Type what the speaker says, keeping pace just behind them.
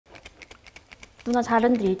누나 잘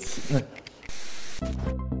흔들지? 네.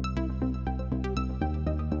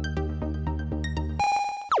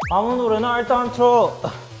 아무 노래나 일단 틀어.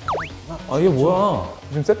 아 이게 뭐야?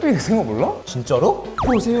 지금 세핑이 생각 몰라? 진짜로?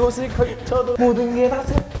 보세요 시크릿 저도 모든 게 다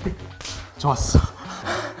세핑. 좋았어.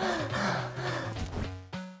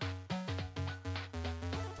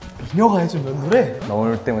 미녀가 해준 면도래? 나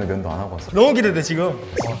오늘 때문에 면도 안 하고 왔어. 너무 기대돼 지금.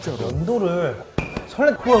 진짜 면도를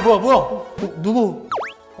설레. 뭐야? 누구?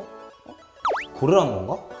 고르라는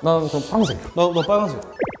건가? 난 그럼 파란색. 너 빨간색.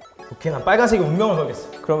 오케이, 난 빨간색에 운명을 걸겠어.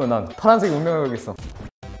 그러면 난 파란색 운명을 걸겠어.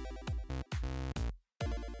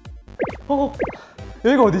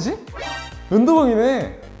 여기가 어디지?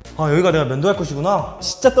 면도방이네. 아, 여기가 내가 면도할 곳이구나.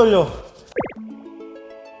 진짜 떨려.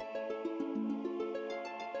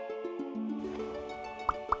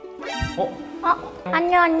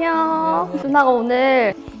 안녕. 누나가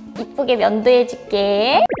오늘 이쁘게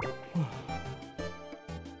면도해줄게.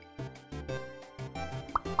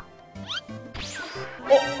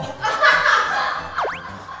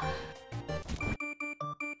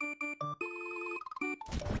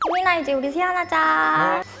 소민아, 이제 우리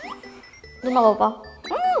세안하자. 누나 봐봐.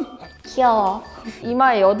 귀여워.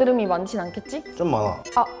 이마에 여드름이 많진 않겠지? 좀 많아.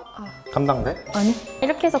 감당돼? 아니.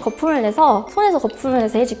 이렇게 해서 거품을 내서 손에서 거품을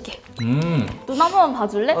내서 해줄게. 누나 한 번만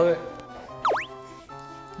봐줄래? 네.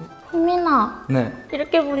 소민아, 네.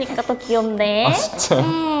 이렇게 보니까 더 귀엽네. 아 진짜?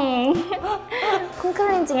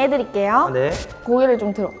 콩클렌징 해드릴게요. 네. 고개를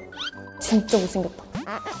좀 들어. 진짜 못생겼다.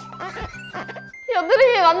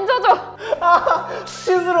 여드름이 만져져.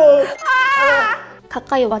 스스로.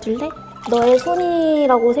 가까이 와줄래? 너의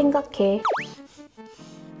손이라고 생각해.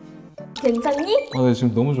 괜찮니? 아 네,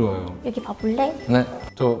 지금 너무 좋아요. 여기 봐볼래? 네.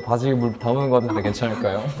 저 바지에 물 담은 거 같은데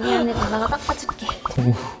괜찮을까요? 미안해, 누나가 닦아줄게.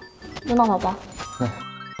 누나 봐봐. 네.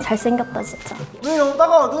 잘생겼다 진짜. 눈이 너무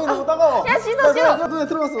따가워. 눈이 너무 따가워. 야, 씻어. 눈에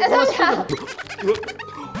들어갔어. 야, 잠시만.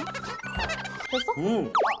 됐어?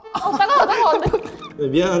 따가워, 안 돼. 네,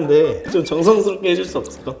 미안한데 좀 정성스럽게 해줄 수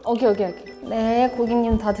없을까? 오케이. 네,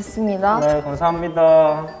 고객님 다 됐습니다. 네,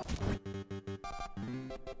 감사합니다.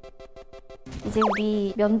 이제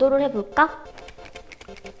우리 면도를 해볼까?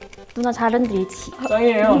 누나 잘 흔들지?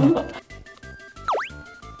 짱이에요.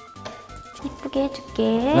 이쁘게 해줄게.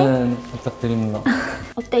 네, 부탁드립니다.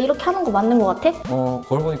 어때? 이렇게 하는 거 맞는 거 같아? 거울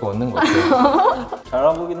보니까 맞는 것 같아요. 잘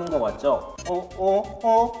알아보기는 거 맞죠?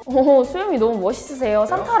 오, 수염이 너무 멋있으세요.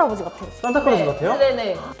 산타 할아버지 같아요. 산타클로스 같아요?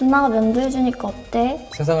 네네. 누나가 면도해주니까 어때?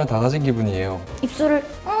 세상을 다 가진 기분이에요. 입술을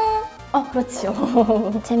그렇지요.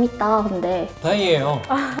 재밌다 근데. 다행이에요.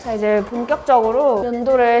 자, 이제 본격적으로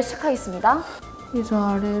면도를 시작하겠습니다. 위에서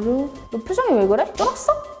아래로. 너 표정이 왜 그래?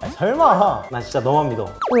 쫄았어? 설마. 나 진짜 너만 믿어.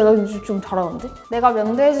 나 이제 좀 잘하는데? 내가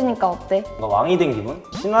면도해주니까 어때? 뭔가 왕이 된 기분?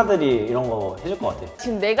 신하들이 이런 거 해줄 것 같아.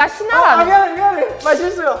 지금 내가 신하라는 미안해. 말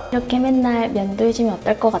실수야. 이렇게 맨날 면도해주면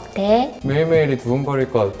어떨 것 같아? 매일매일이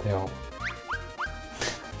두근거릴 것 같아요.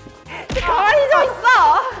 가만히 좀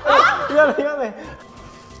있어! 미안해.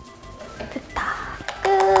 됐다.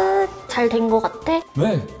 끝. 잘 된 것 같아?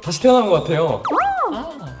 네, 다시 태어난 것 같아요.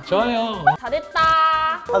 좋아요. 다 됐다.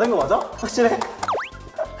 다 된 거 맞아? 확실해?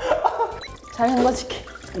 잘 헹궈줄게.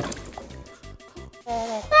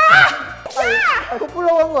 코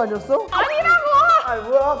풀려고 한 거 아니었어? 아니라고!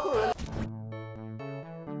 뭐야?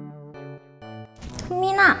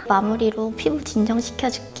 소민아, 마무리로 피부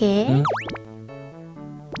진정시켜줄게. 응?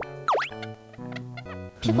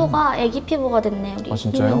 피부가 애기 피부가 됐네 우리. 아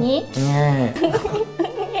진짜요? 소민이. 네.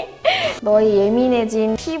 너의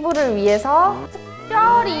예민해진 피부를 위해서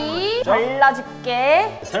특별히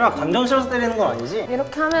발라줄게. 설마 감정 실어서 때리는 건 아니지?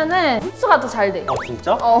 이렇게 하면은 흡수가 더 잘 돼.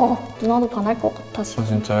 진짜? 누나도 반할 것 같아 지금.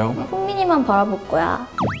 진짜요? 소민이만 바라볼 거야.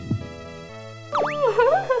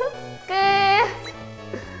 끝.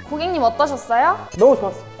 고객님 어떠셨어요? 너무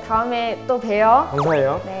좋았어. 다음에 또 봬요.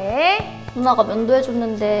 감사해요. 네. 누나가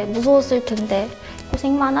면도해줬는데 무서웠을 텐데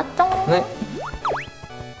고생 많았죠? 네.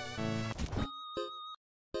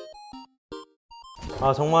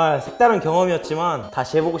 정말 색다른 경험이었지만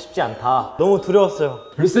다시 해보고 싶지 않다. 너무 두려웠어요.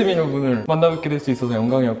 류세미녀 분을 만나뵙게 될 수 있어서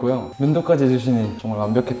영광이었고요. 면도까지 해주시니 정말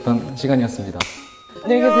완벽했던 시간이었습니다.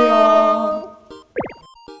 안녕히 계세요.